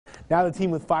Now the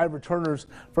team with 5 returners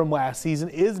from last season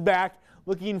is back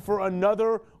looking for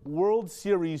another World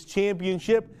Series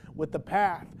championship, with the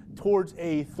path towards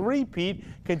a three-peat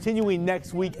continuing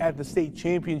next week at the state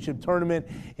championship tournament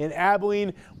in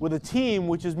Abilene, with a team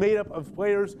which is made up of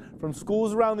players from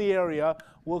schools around the area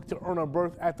look to earn a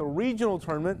berth at the regional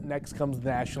tournament. Next comes the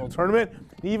national tournament.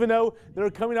 And even though they're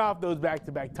coming off those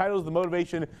back-to-back titles, the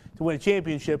motivation to win a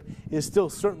championship is still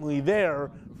certainly there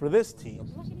for this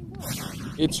team.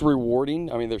 It's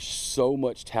rewarding. I mean, there's so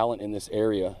much talent in this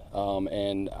area,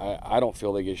 and I don't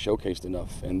feel they get showcased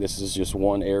enough. And this is just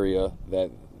one area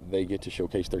that they get to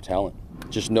showcase their talent.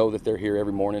 Just know that they're here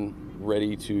every morning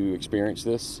ready to experience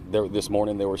this. This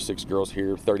morning there were 6 girls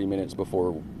here 30 minutes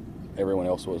before everyone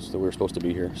else was that we were supposed to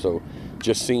be here. So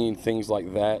just seeing things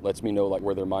like that lets me know like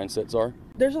where their mindsets are.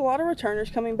 There's a lot of returners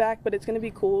coming back, but it's going to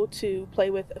be cool to play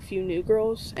with a few new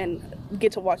girls and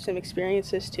get to watch them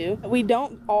experience this too. We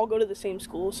don't all go to the same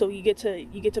school, so you get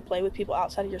to play with people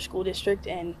outside of your school district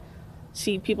and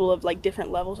see people of like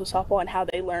different levels of softball and how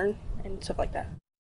they learn and stuff like that.